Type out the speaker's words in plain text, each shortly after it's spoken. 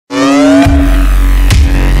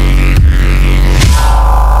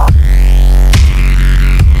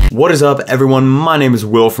What is up, everyone? My name is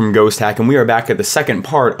Will from Ghost Hack, and we are back at the second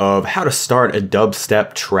part of how to start a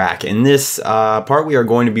dubstep track. In this part, we are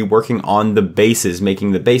going to be working on the basses,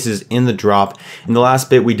 making the basses in the drop. In the last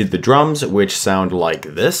bit, we did the drums, which sound like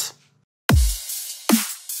this.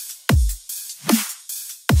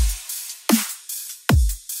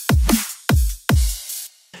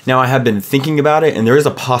 Now, I have been thinking about it, and there is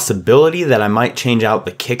a possibility that I might change out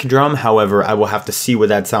the kick drum. However, I will have to see what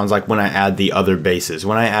that sounds like when I add the other basses.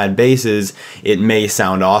 When I add basses, it may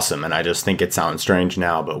sound awesome, and I just think it sounds strange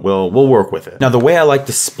now, but we'll work with it. Now, the way I like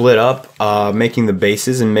to split up making the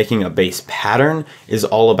basses and making a bass pattern is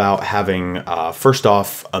all about having, first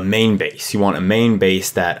off, a main bass. You want a main bass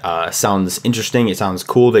that sounds interesting, it sounds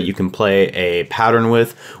cool, that you can play a pattern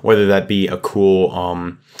with, whether that be a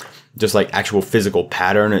cool, just like actual physical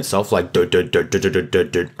pattern itself, like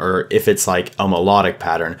or if it's like a melodic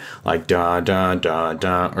pattern, like da da da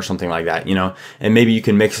da or something like that, you know. And maybe you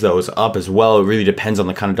can mix those up as well. It really depends on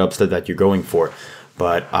the kind of dubstep that you're going for.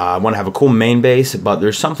 But I want to have a cool main bass, but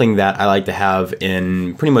there's something that I like to have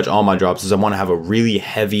in pretty much all my drops is I want to have a really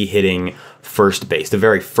heavy hitting first bass. The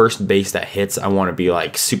very first bass that hits, I want to be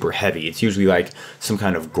like super heavy. It's usually like some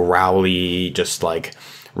kind of growly, just like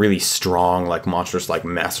really strong, like monstrous like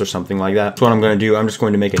mess or something like that. So what I'm going to do, I'm just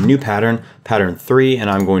going to make a new pattern, pattern 3, and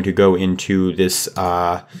I'm going to go into this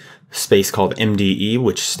space called MDE,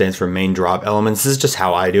 which stands for main drop elements. This is just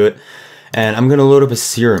how I do it. And I'm going to load up a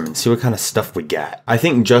serum and see what kind of stuff we got. I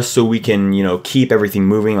think just so we can, you know, keep everything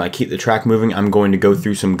moving, like keep the track moving, I'm going to go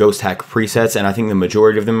through some Ghost Hack presets, and I think the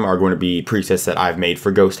majority of them are going to be presets that I've made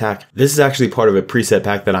for Ghost Hack. This is actually part of a preset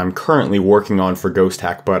pack that I'm currently working on for Ghost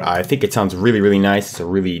Hack, but I think it sounds really, really nice. It's a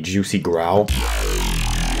really juicy growl.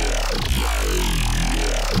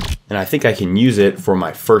 And I think I can use it for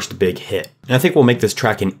my first big hit. And I think we'll make this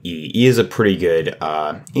track in E. E is a pretty good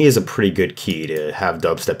key to have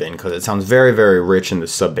dubstep in because it sounds very, very rich in the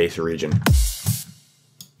sub bass region.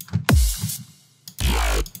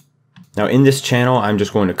 Now in this channel, I'm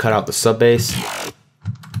just going to cut out the sub bass,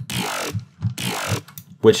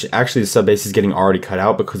 which actually the sub bass is getting already cut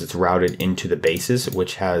out because it's routed into the basses,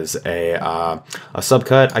 which has a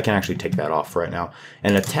subcut. I can actually take that off right now.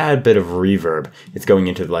 And a tad bit of reverb. It's going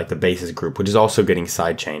into like the basses group, which is also getting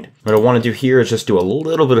sidechained. What I want to do here is just do a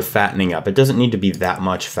little bit of fattening up. It doesn't need to be that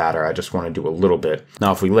much fatter. I just want to do a little bit.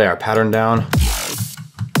 Now if we lay our pattern down,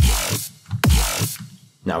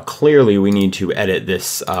 now clearly we need to edit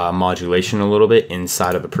this modulation a little bit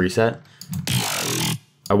inside of the preset.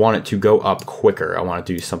 I want it to go up quicker. I want it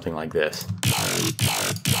to do something like this.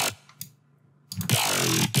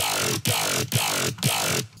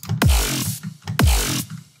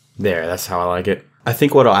 There, that's how I like it. I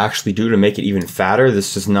think what I'll actually do to make it even fatter,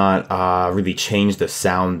 this does not really change the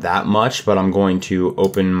sound that much, but I'm going to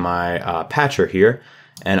open my patcher here,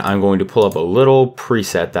 and I'm going to pull up a little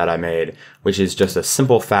preset that I made, which is just a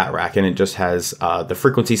simple fat rack, and it just has the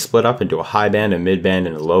frequency split up into a high band, a mid band,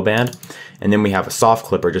 and a low band. And then we have a soft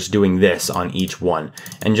clipper just doing this on each one.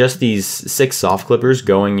 And just these 6 soft clippers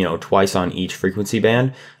going, you know, twice on each frequency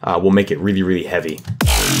band will make it really, really heavy.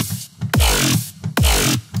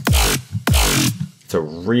 It's a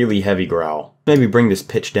really heavy growl. Maybe bring this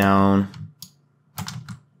pitch down.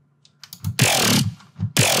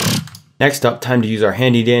 Next up, time to use our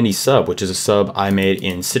handy dandy sub, which is a sub I made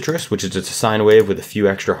in Citrus, which is just a sine wave with a few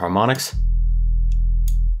extra harmonics.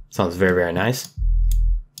 Sounds very, very nice.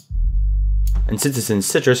 And since it's in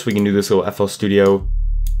Citrus, we can do this little FL Studio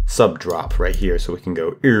sub drop right here, so we can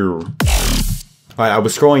go ear. Alright, I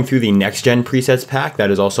was scrolling through the Next Gen presets pack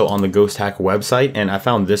that is also on the Ghost Hack website, and I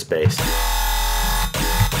found this bass.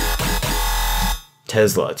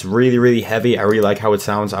 Tesla. It's really, really heavy. I really like how it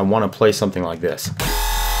sounds. I want to play something like this.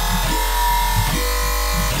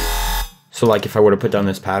 So like if I were to put down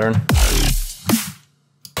this pattern.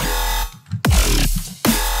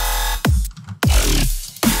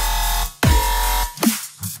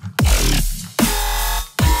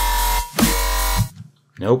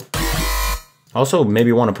 Nope. Also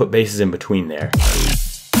maybe want to put basses in between there.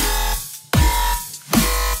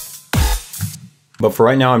 But for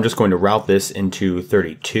right now, I'm just going to route this into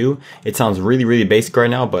 32. It sounds really, really basic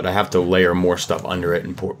right now, but I have to layer more stuff under it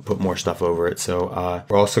and put more stuff over it. So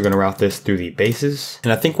we're also going to route this through the basses.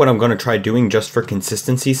 And I think what I'm going to try doing just for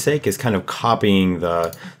consistency's sake is kind of copying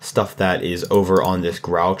the stuff that is over on this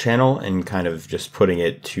growl channel and kind of just putting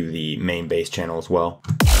it to the main bass channel as well.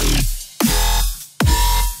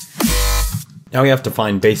 Now we have to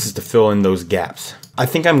find basses to fill in those gaps. I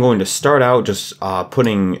think I'm going to start out just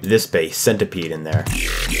putting this bass, Centipede, in there.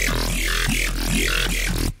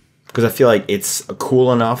 because I feel like it's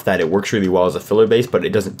cool enough that it works really well as a filler bass, but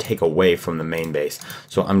it doesn't take away from the main bass.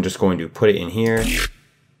 So I'm just going to put it in here.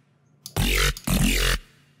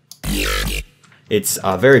 It's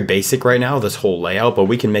very basic right now, this whole layout, but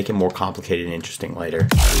we can make it more complicated and interesting later.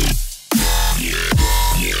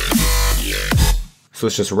 So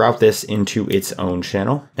let's just route this into its own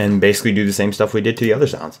channel and basically do the same stuff we did to the other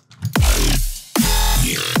sounds.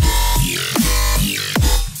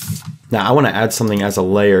 Now I want to add something as a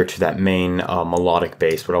layer to that main melodic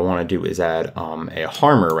bass. What I want to do is add a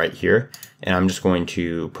harmor right here, and I'm just going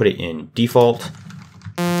to put it in default,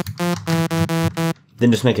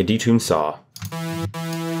 then just make a detuned saw.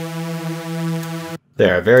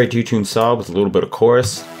 There, a very detuned saw with a little bit of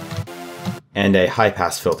chorus and a high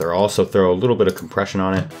pass filter. I'll also throw a little bit of compression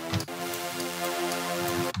on it.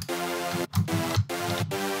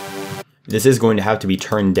 This is going to have to be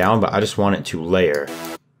turned down, but I just want it to layer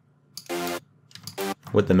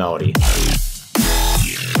with the melody.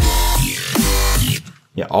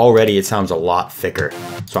 Yeah, already it sounds a lot thicker.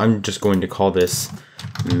 So I'm just going to call this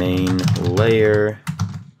main layer,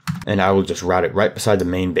 and I will just route it right beside the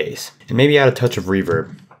main bass. And maybe add a touch of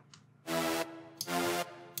reverb.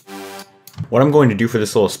 What I'm going to do for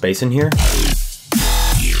this little space in here,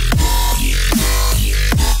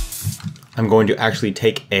 I'm going to actually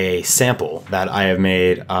take a sample that I have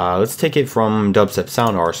made. Let's take it from Dubstep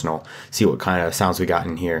Sound Arsenal, see what kind of sounds we got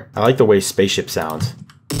in here. I like the way Spaceship sounds.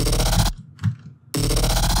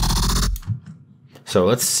 So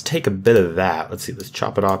let's take a bit of that. Let's see, let's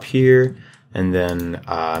chop it off here, and then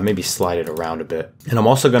maybe slide it around a bit. And I'm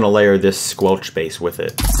also going to layer this squelch bass with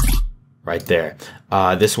it. Right there.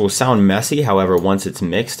 This will sound messy, however, once it's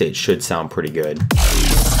mixed, it should sound pretty good.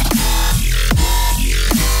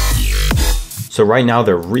 So right now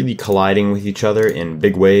they're really colliding with each other in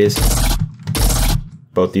big ways.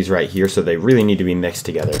 Both these right here, so they really need to be mixed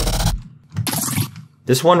together.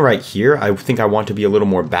 This one right here, I think I want to be a little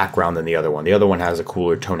more background than the other one. The other one has a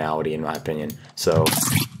cooler tonality in my opinion. So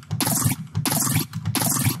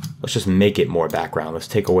let's just make it more background. Let's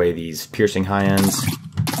take away these piercing high ends.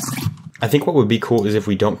 I think what would be cool is if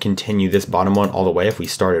we don't continue this bottom one all the way, if we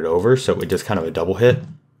start it over, so it does kind of a double hit.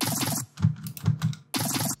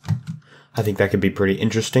 I think that could be pretty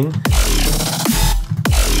interesting.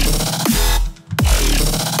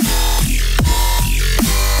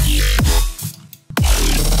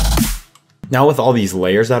 Now with all these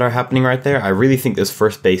layers that are happening right there, I really think this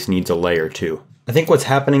first bass needs a layer too. I think what's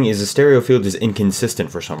happening is the stereo field is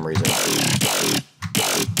inconsistent for some reason.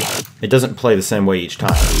 It doesn't play the same way each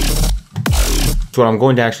time. So what I'm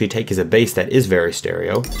going to actually take is a bass that is very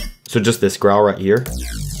stereo. So just this growl right here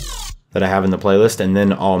that I have in the playlist, and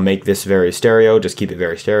then I'll make this very stereo, just keep it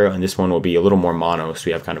very stereo, and this one will be a little more mono, so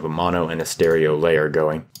we have kind of a mono and a stereo layer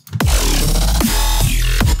going.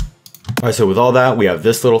 Alright, so with all that, we have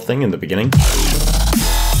this little thing in the beginning.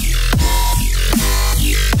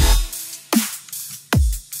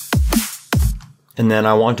 And then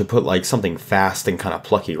I want to put like something fast and kind of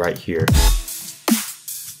plucky right here.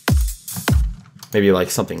 Maybe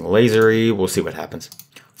like something lasery, we'll see what happens.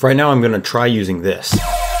 For right now, I'm going to try using this,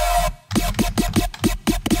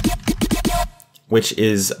 which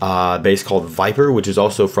is a bass called Viper, which is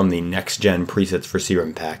also from the next gen presets for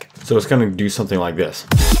Serum Pack. So it's going to do something like this.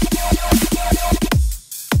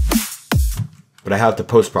 But I have to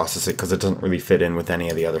post-process it because it doesn't really fit in with any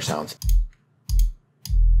of the other sounds.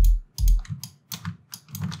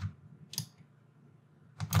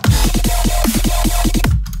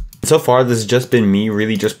 So far, this has just been me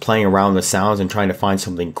really just playing around with sounds and trying to find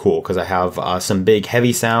something cool, because I have some big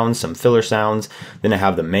heavy sounds, some filler sounds, then I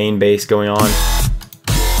have the main bass going on,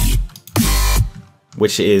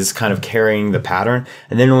 which is kind of carrying the pattern.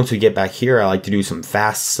 And then once we get back here, I like to do some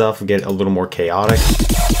fast stuff, get a little more chaotic.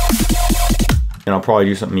 And I'll probably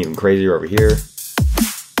do something even crazier over here.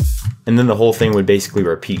 And then the whole thing would basically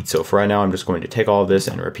repeat. So for right now, I'm just going to take all of this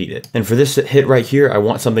and repeat it. And for this hit right here, I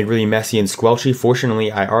want something really messy and squelchy.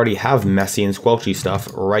 Fortunately, I already have messy and squelchy stuff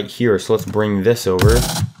right here. So let's bring this over.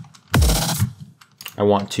 I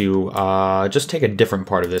want to just take a different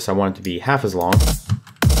part of this. I want it to be half as long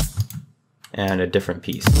and a different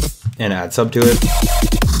piece, and add sub to it.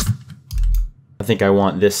 I think I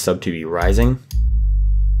want this sub to be rising.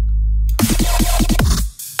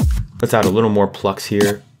 Let's add a little more plucks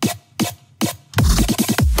here.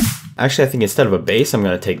 Actually, I think instead of a bass, I'm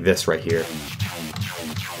going to take this right here,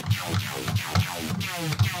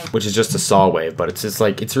 which is just a saw wave, but it's just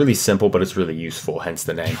like, it's really simple, but it's really useful, hence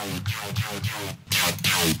the name.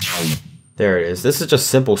 There it is. This is just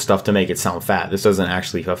simple stuff to make it sound fat. This doesn't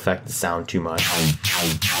actually affect the sound too much.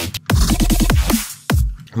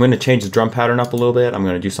 I'm going to change the drum pattern up a little bit. I'm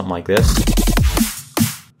going to do something like this.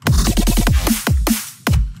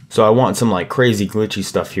 So I want some like crazy glitchy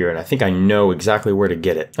stuff here, and I think I know exactly where to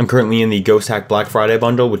get it. I'm currently in the Ghost Hack Black Friday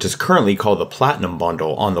bundle, which is currently called the Platinum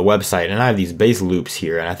bundle on the website, and I have these bass loops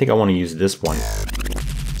here, and I think I want to use this one.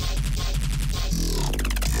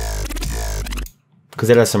 Because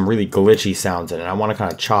it has some really glitchy sounds in it. I want to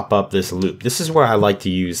kind of chop up this loop. This is where I like to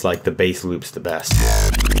use like the bass loops the best.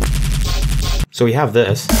 So we have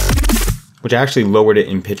this, which I actually lowered it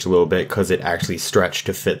in pitch a little bit because it actually stretched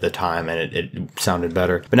to fit the time, and it sounded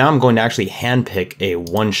better. But now I'm going to actually handpick a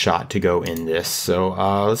one shot to go in this. So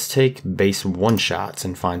let's take bass one shots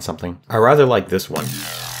and find something. I rather like this one.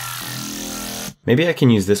 Maybe I can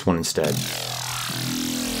use this one instead.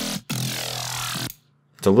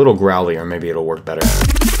 It's a little growlier, maybe it'll work better.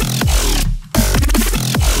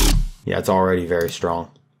 Yeah, it's already very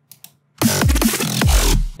strong.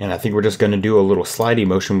 And I think we're just going to do a little slidey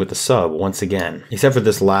motion with the sub once again. Except for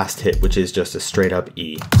this last hit, which is just a straight up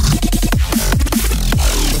E.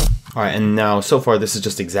 Alright, and now so far this is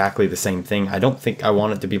just exactly the same thing. I don't think I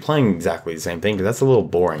want it to be playing exactly the same thing, because that's a little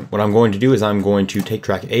boring. What I'm going to do is I'm going to take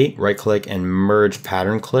track 8, right click, and merge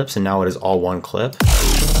pattern clips, and now it is all one clip.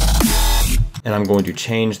 And I'm going to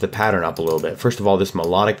change the pattern up a little bit. First of all, this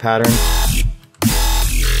melodic pattern,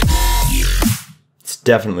 it's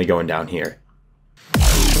definitely going down here.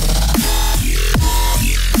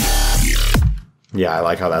 Yeah, I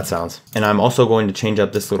like how that sounds. And I'm also going to change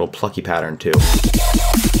up this little plucky pattern too.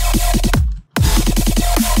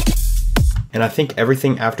 And I think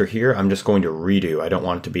everything after here, I'm just going to redo. I don't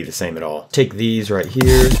want it to be the same at all. Take these right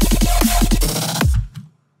here.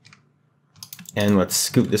 And let's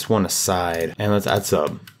scoot this one aside. And let's add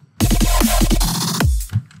sub.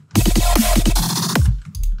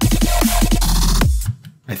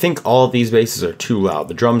 I think all of these basses are too loud.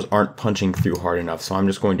 The drums aren't punching through hard enough, so I'm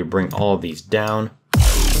just going to bring all of these down.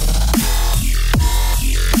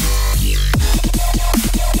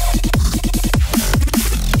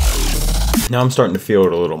 Now I'm starting to feel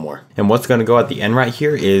it a little more. And what's going to go at the end right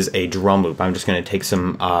here is a drum loop. I'm just going to take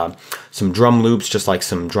some drum loops, just like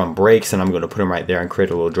some drum breaks, and I'm going to put them right there and create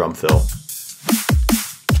a little drum fill.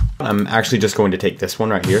 I'm actually just going to take this one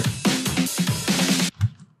right here,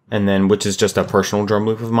 and then, which is just a personal drum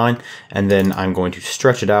loop of mine, and then I'm going to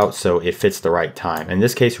stretch it out so it fits the right time. In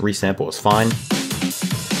this case, resample is fine,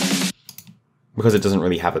 because it doesn't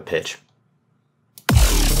really have a pitch.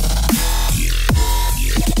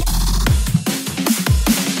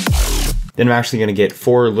 Then I'm actually going to get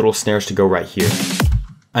 4 little snares to go right here.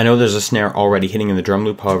 I know there's a snare already hitting in the drum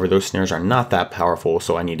loop, however those snares are not that powerful,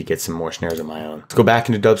 so I need to get some more snares of my own. Let's go back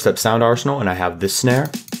into Dubstep Sound Arsenal, and I have this snare,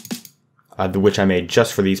 which I made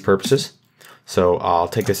just for these purposes. So I'll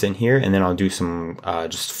take this in here, and then I'll do some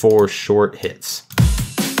just 4 short hits.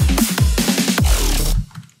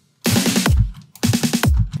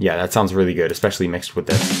 Yeah, that sounds really good, especially mixed with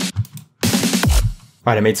this.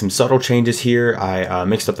 Alright, I made some subtle changes here. I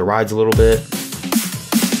mixed up the rides a little bit.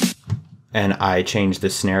 And I changed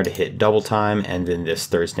this snare to hit double time, and then this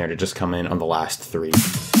third snare to just come in on the last 3.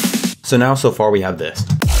 So now, so far, we have this.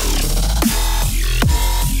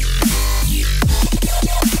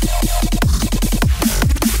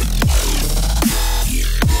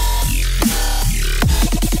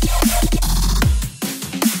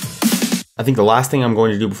 I think the last thing I'm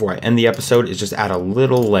going to do before I end the episode is just add a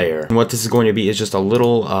little layer. And what this is going to be is just a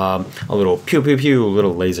little pew pew pew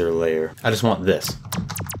little laser layer. I just want this.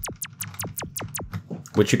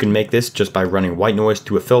 Which you can make this just by running white noise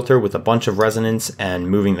through a filter with a bunch of resonance and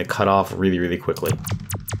moving the cutoff really, really quickly.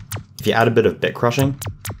 If you add a bit of bit crushing,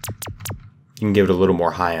 you can give it a little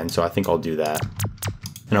more high end, so I think I'll do that.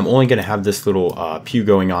 And I'm only going to have this little pew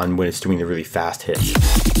going on when it's doing the really fast hits.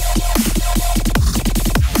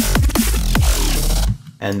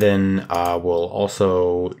 And then we'll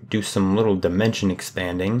also do some little dimension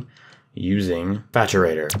expanding using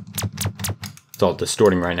Saturator. It's all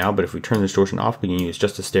distorting right now, but if we turn the distortion off, we can use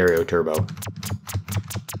just a stereo turbo.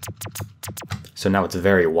 So now it's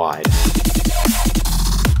very wide.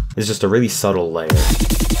 It's just a really subtle layer.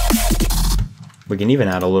 We can even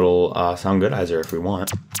add a little sound goodizer if we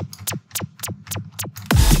want.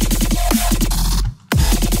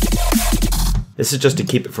 This is just to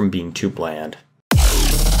keep it from being too bland.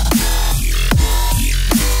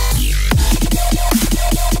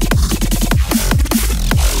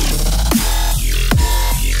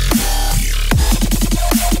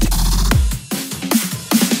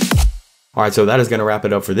 All right, so that is going to wrap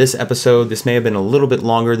it up for this episode. This may have been a little bit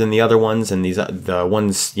longer than the other ones, and the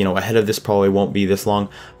ones, you know, ahead of this probably won't be this long,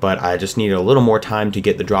 but I just needed a little more time to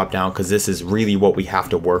get the drop down, because this is really what we have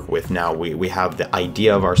to work with now. We have the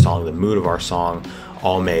idea of our song, the mood of our song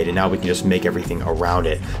all made, and now we can just make everything around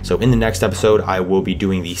it. So in the next episode, I will be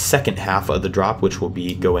doing the second half of the drop, which will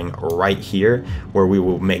be going right here, where we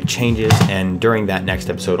will make changes, and during that next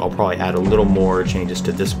episode, I'll probably add a little more changes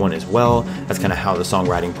to this one as well. That's kind of how the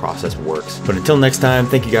songwriting process works. But until next time,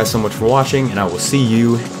 thank you guys so much for watching, and I will see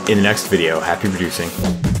you in the next video. Happy producing.